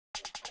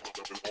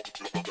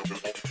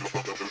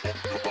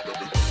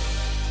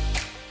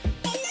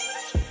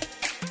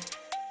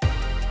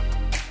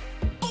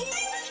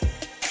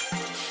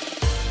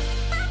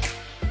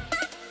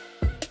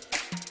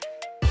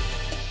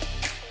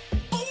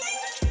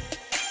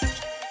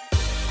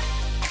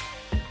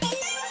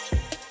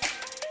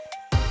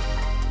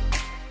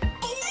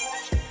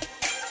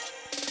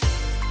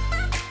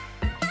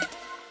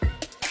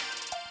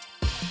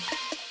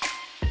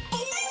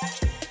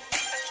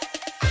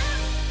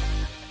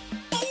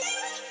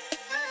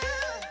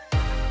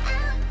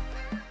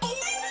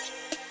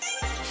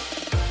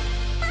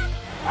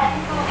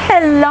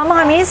Hello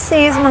mga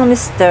Mhie'zz, mga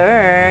Mr.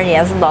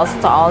 Yes, and also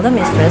to all the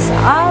mistress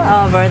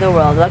all over the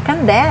world.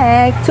 Welcome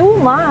back to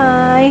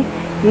my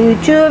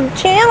YouTube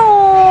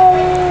channel.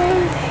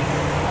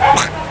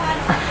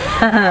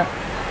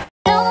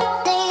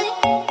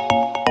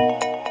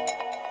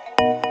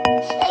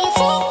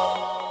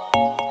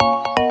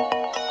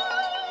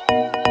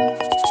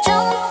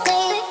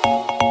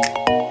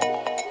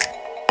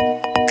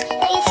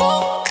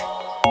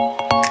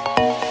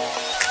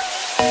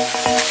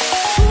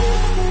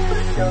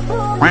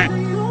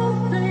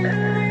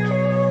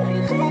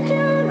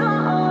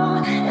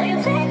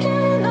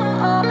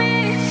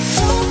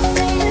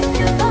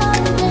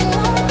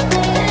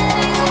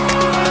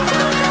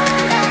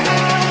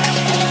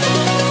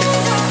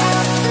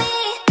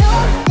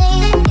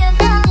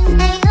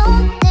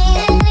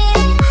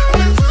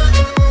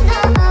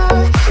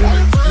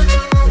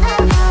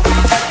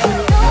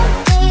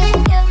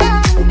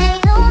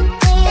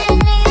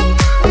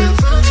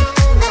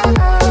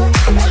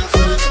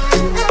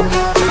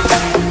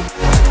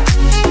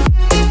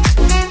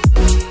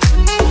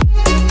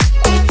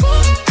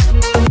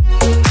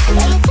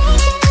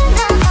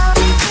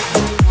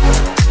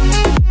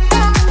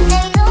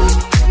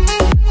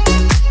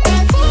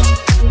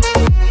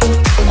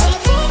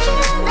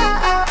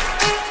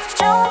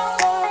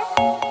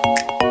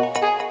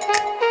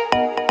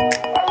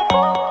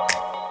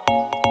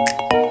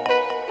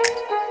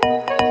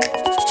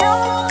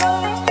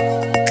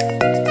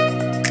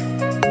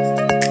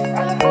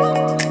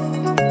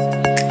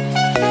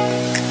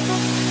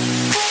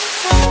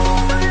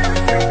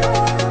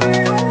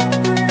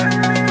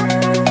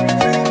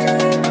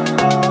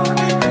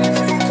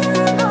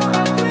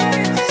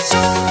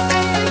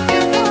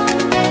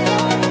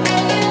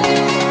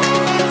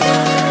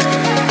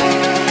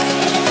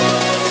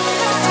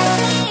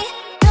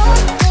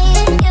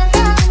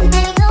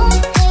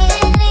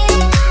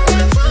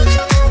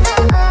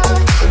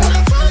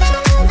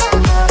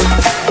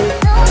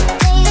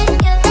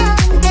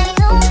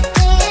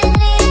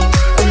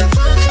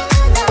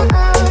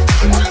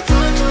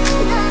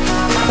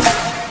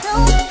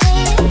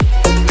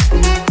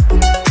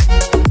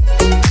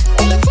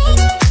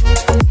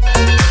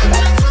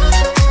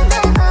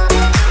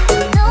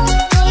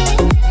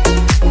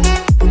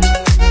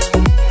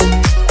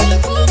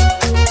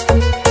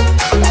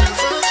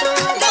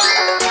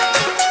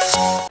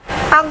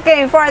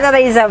 Okay, for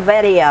today's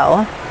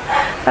video,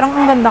 parang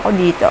ang ganda ko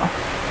dito.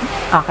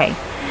 Okay,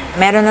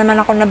 meron naman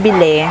ako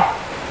nabili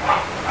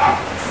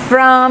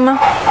from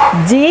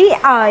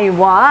DIY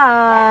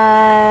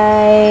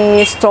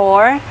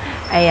store.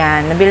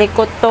 Ayan, nabili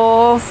ko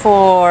to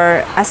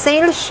for a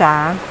sale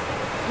siya.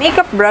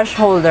 Makeup brush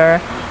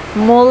holder,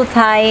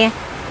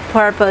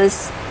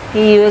 multi-purpose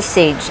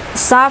usage.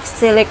 Soft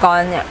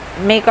silicone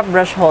makeup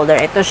brush holder.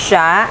 Ito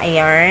siya.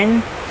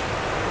 Ayan.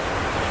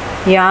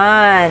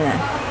 Yan.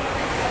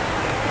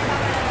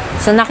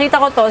 So, nakita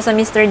ko to sa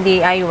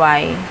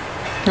MR.DIY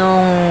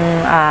nung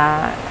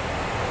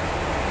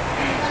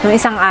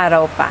isang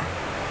araw pa.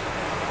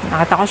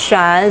 Nakita ko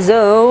siya. So,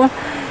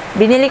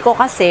 binili ko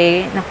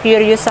kasi,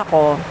 na-curious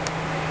ako.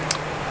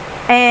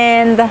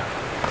 And,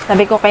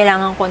 sabi ko,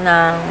 kailangan ko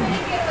ng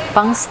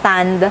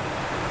pang-stand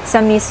sa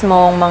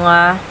mismong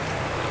mga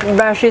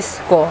brushes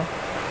ko.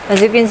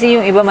 As you can see,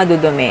 yung iba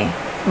madudumi.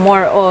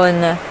 More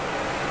on,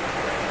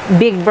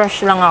 big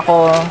brush lang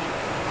ako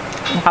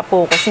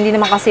nakapokus. Hindi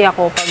naman kasi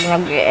ako pag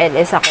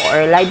nag-LS ako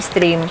or live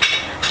stream.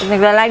 Pag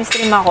nagla-live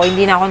stream ako,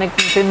 hindi na ako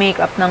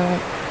nag-makeup ng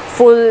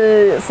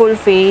full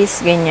face,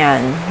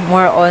 ganyan.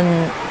 More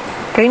on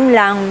cream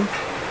lang.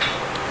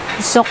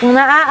 So, kung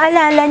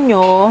naaalala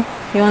nyo,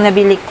 yung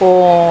nabili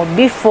ko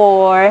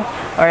before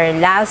or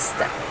last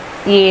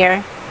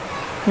year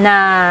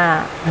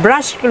na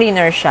brush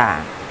cleaner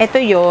siya. Ito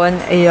yun.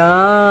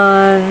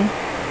 Ayan.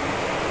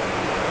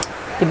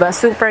 Diba?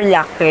 Super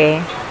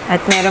laki.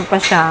 At meron pa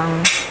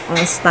siyang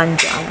stand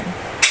dyan.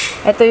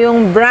 Ito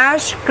yung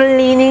brush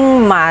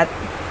cleaning mat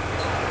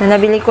na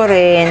nabili ko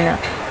rin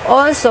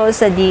also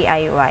sa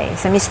DIY,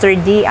 sa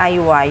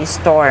MR.DIY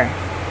store.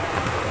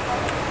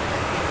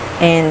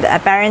 And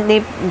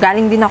apparently,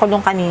 galing din ako doon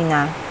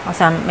kanina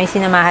kasi may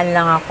sinamahan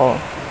lang ako.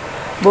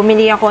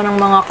 Bumili ako ng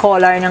mga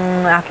color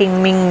ng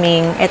aking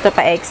mingming. Ito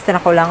pa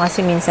extra ko lang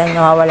kasi minsan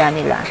nawawala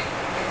nila.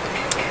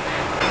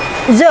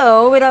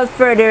 So, without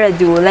further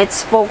ado,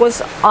 let's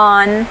focus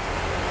on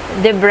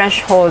the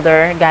brush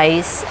holder,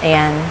 guys.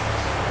 Ayan.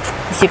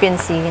 As you can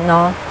see,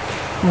 no?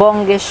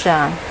 Bongge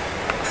siya.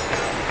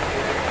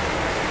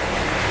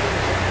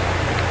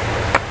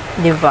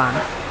 Diba?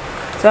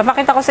 So,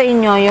 papakita ko sa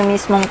inyo yung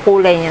mismong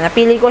kulay niya.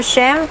 Napili ko,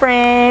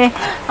 syempre,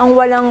 ang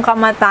walang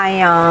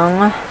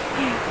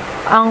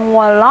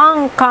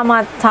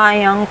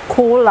kamatayang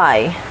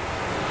kulay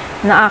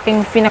na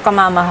aking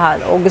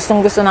pinakamamahal o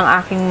gustong-gusto ng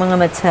aking mga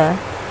mata.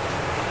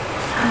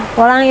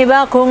 Walang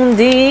iba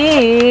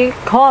kundi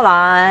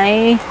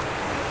kulay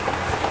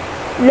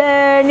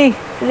Lenny.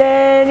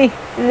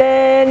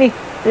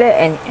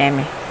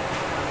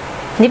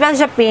 Hindi pa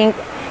siya pink.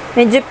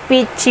 Medyo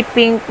peachy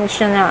pink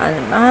siya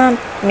na,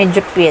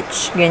 medyo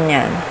peach,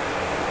 ganyan.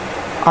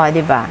 O,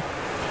 diba?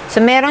 So,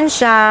 meron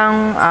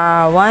siyang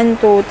 1,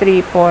 2,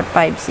 3, 4,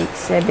 5, 6,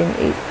 7,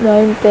 8,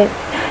 9,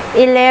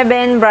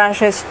 10, 11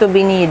 brushes to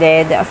be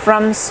needed.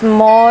 From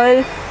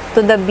small to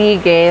the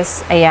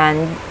biggest.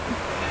 Ayan.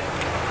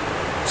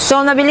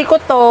 So, nabili ko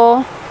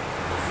to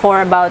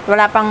for about,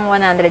 wala pang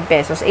 100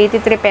 pesos.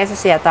 83 pesos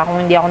yata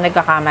kung hindi ako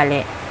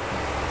nagkakamali.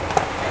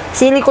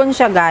 Silicone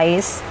siya,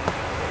 guys.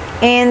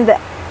 And,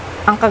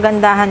 ang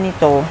kagandahan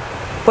nito,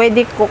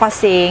 pwede ko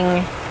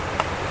kasing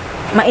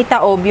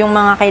maitaob yung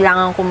mga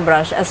kailangan kong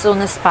brush as soon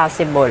as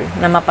possible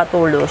na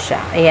mapatulo siya.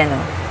 Ayan o.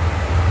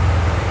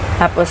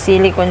 Tapos,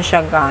 silicone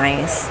siya,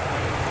 guys.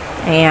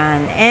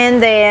 Ayan.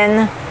 And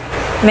then,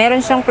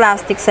 meron siyang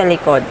plastic sa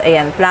likod.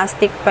 Ayan,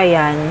 plastic pa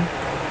yan.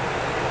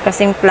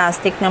 Kasing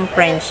plastic ng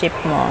friendship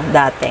mo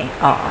dati.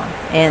 Oo.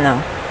 Ayan o.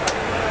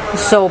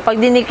 So, pag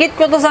dinikit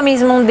ko to sa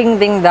mismong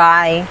dingding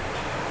die,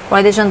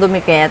 pwede siyang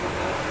dumikit.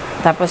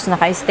 Tapos,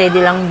 naka-steady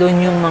lang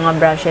dun yung mga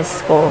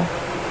brushes ko.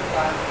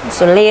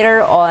 So, later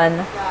on,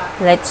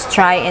 let's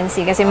try and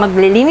see. Kasi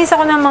maglilinis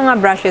ako ng mga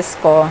brushes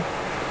ko.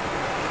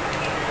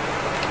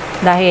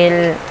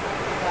 Dahil,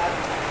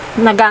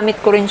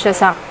 nagamit ko rin siya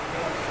sa,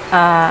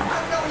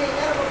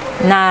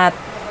 not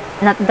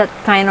that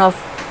kind of,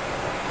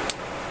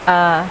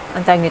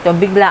 ang tawag nito,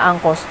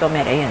 biglaang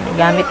customer. Ayan,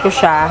 nagamit ko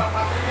siya.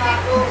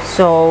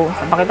 So,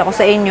 papakita ko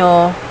sa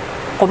inyo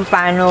kung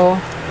paano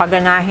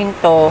paganahin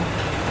to,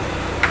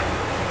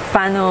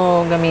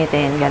 paano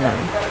gamitin,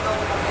 ganun.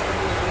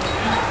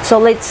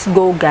 So, let's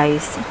go,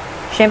 guys.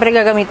 Siyempre,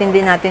 gagamitin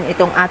din natin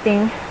itong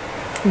ating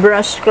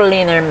brush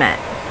cleaner mat.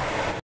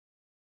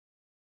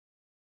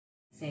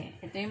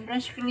 Ito yung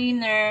brush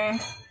cleaner.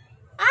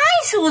 Ay,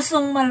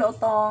 susong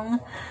malutong.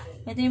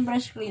 Ito yung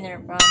brush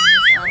cleaner from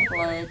Miss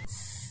Anklets.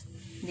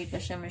 Hindi pa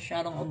siya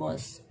masyadong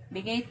ubos.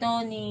 Bigay ito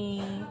ni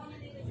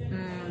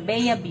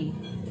Bea B.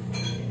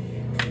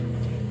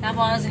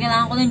 Tapos,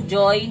 kailangan ko ng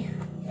Joy.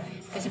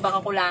 Kasi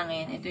baka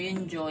kulangin. Ito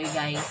yung Joy,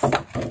 guys.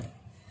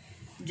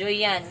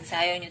 Joy yan.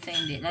 Sayaw nyo sa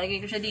hindi. Lalagay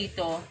ko siya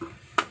dito.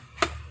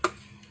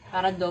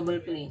 Para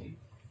double clean.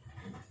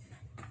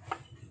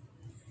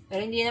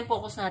 Pero hindi na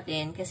focus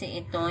natin. Kasi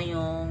ito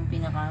yung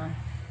pinaka...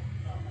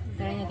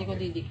 Try natin ko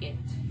didikit.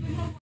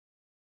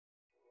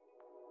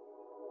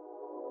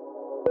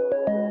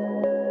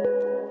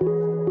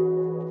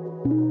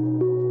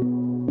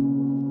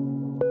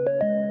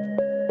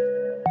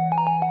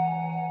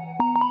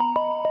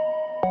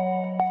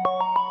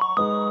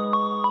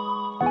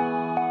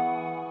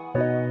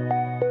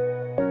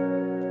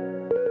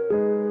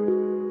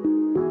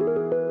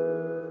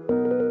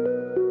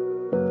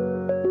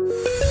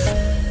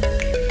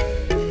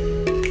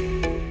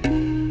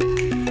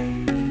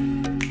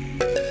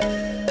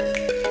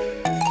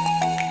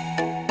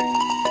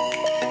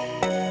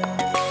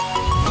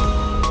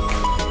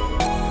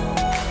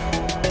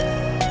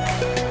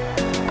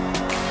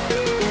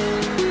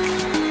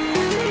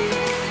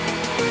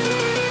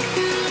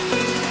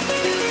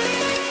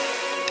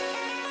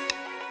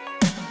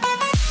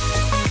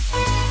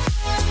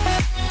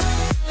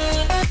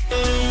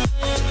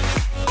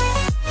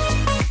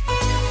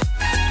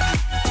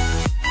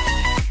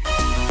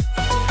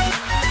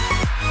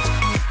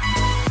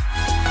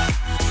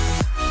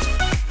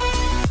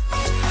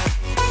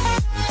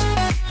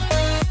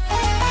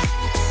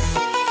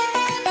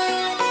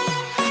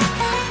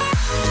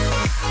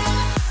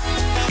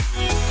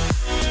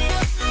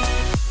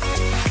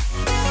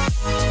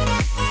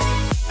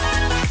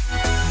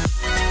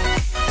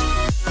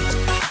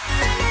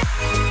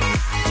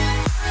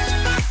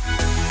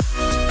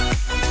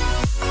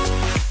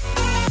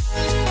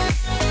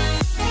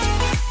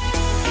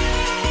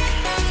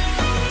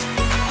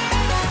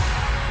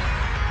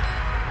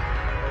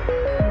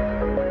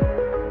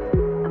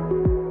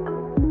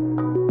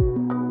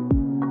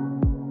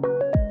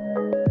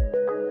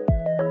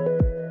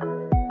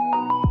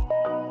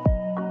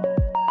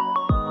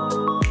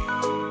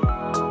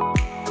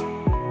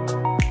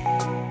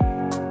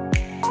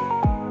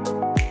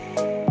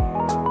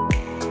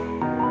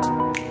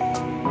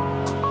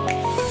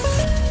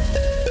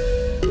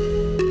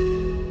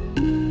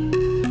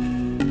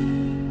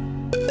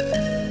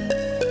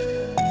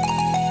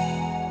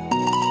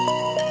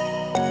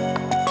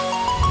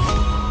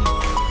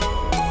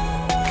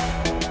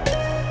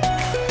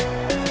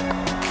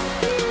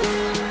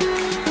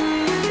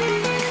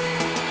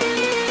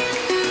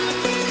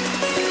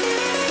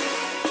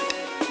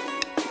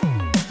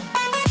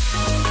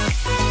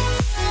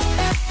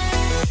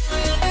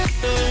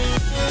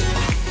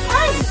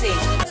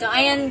 So,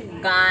 ayan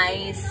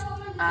guys.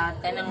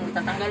 At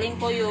tatanggalin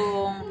ko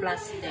yung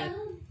plastic.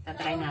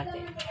 Tatry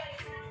natin.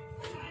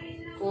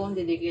 Kung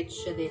didikit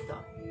siya dito.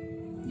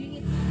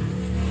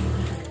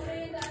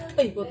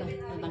 Ay, puta.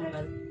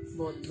 Natanggal.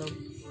 Botlog.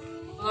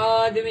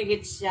 Oh,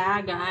 dumikit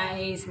siya,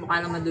 guys.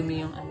 Mukha lang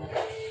madumi yung ano.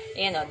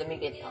 Ayan o,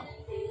 dumikit o.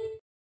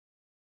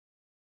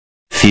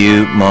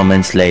 Few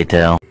moments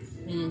later.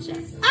 Ayan siya.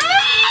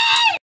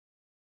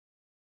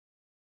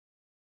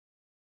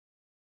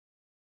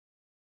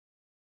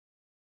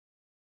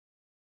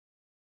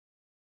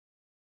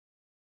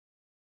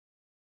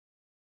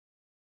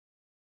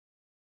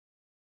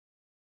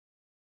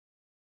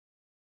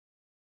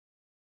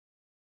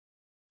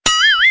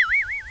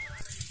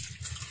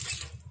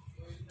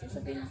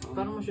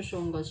 Parang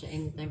masusunggal siya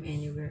anytime,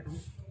 anywhere.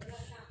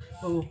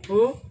 Oh,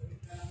 oh,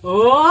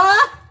 oh!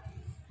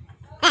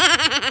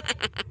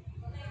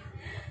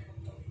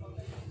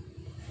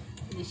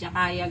 Hindi siya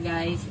kaya,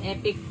 guys.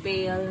 Epic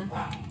fail.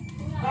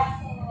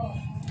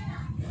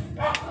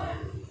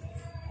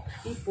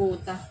 Ay,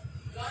 puta.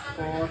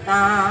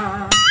 Puta.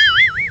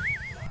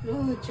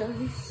 No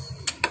choice.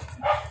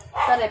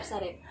 Sarep,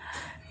 sarep.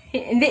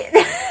 Hindi.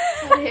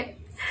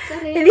 Sarep.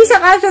 Sarep. Hindi siya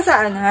kasya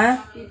saan,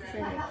 ha? Dito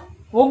sarep.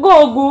 Oh,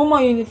 gago.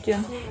 Mainit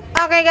yan.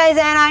 Okay, guys.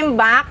 And I'm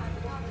back.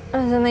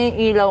 Saan na yung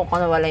ilaw ko?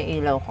 Nawala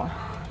yung ilaw ko.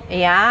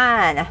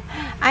 Ayan.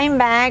 I'm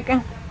back.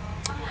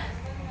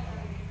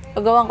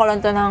 Pagawan ko lang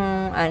to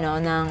ng,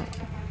 ng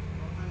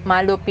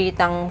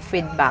malupitang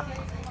feedback.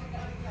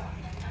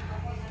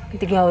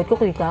 Tigawad ko,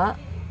 kita.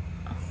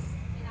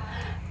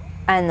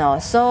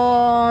 So,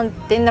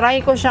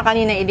 tinry ko siya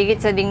kanina idikit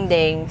sa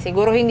dingding.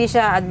 Siguro hindi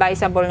siya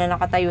advisable na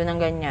nakatayo ng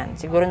ganyan.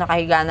 Siguro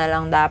nakahiga na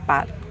lang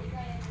dapat.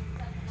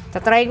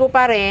 Tatry ko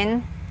pa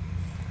rin.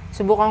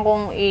 Subukan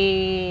kong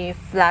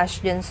i-flash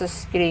dyan sa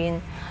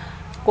screen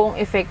kung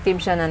effective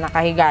siya na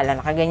nakahiga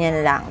lang, nakaganyan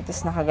lang,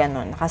 tapos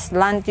nakaganon.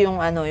 Nakaslant yung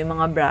yung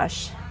mga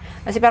brush.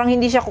 Kasi parang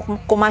hindi siya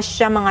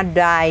kumasya mga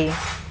dye.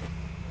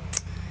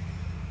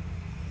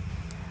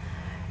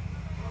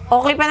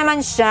 Okay pa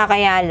naman siya,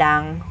 kaya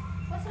lang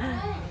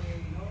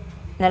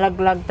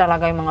nalaglag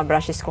talaga yung mga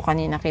brushes ko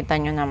kanina, kita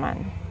nyo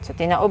naman. So,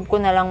 tinaob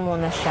ko na lang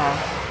muna siya.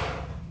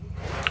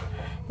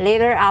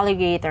 Later,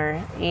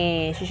 alligator,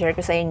 i-share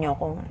ko sa inyo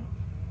kung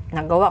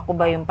nagawa ko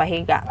ba yung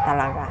pahiga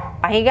talaga.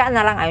 Pahiga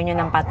na lang, ayaw nyo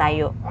ng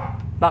patayo.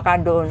 Baka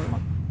doon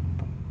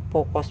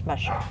focus ba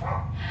siya.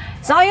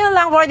 So, yun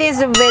lang for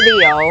this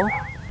video.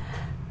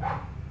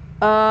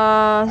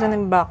 Saan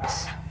yung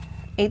box?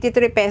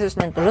 83 pesos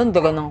lang to.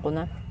 Daganan ko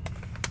na.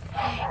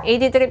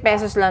 83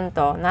 pesos lang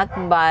to. Not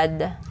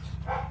bad.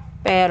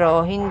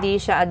 Pero, hindi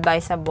siya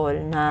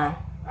advisable na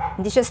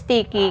hindi siya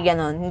sticky,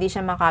 ganon. Hindi siya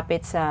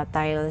makapit sa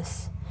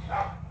tiles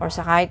or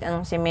sa kahit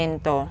anong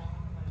semento.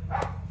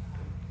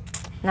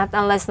 Not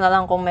unless na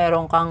lang kung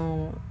meron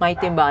kang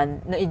mighty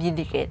band na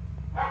ididikit.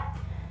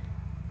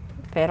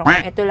 Pero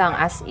kung ito lang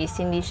as is,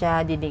 hindi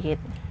siya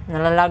didikit.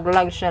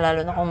 Nalalaglag siya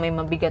lalo na kung may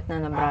mabigat na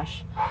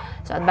brush.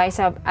 So,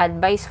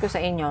 advice ko sa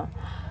inyo,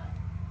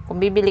 kung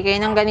bibili kayo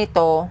ng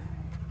ganito,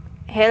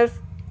 helpful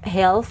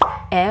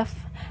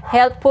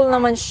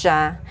naman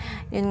siya.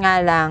 Yun nga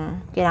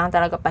lang, kailangan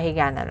talaga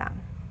pahiga na lang.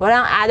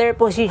 Walang other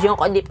position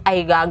kundi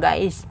pahiga,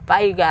 guys.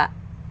 Pahiga.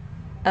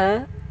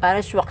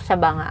 Para swak sa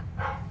banga.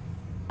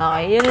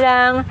 Okay, yun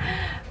lang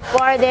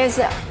for this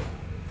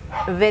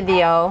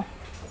video.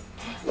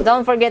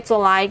 Don't forget to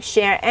like,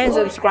 share, and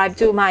subscribe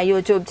to my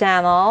YouTube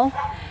channel.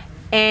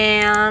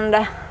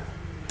 And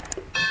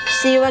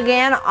see you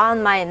again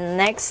on my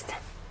next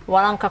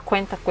walang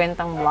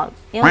kakwenta-kwentang vlog.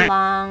 Yun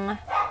lang.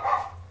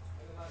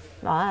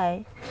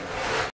 Bye.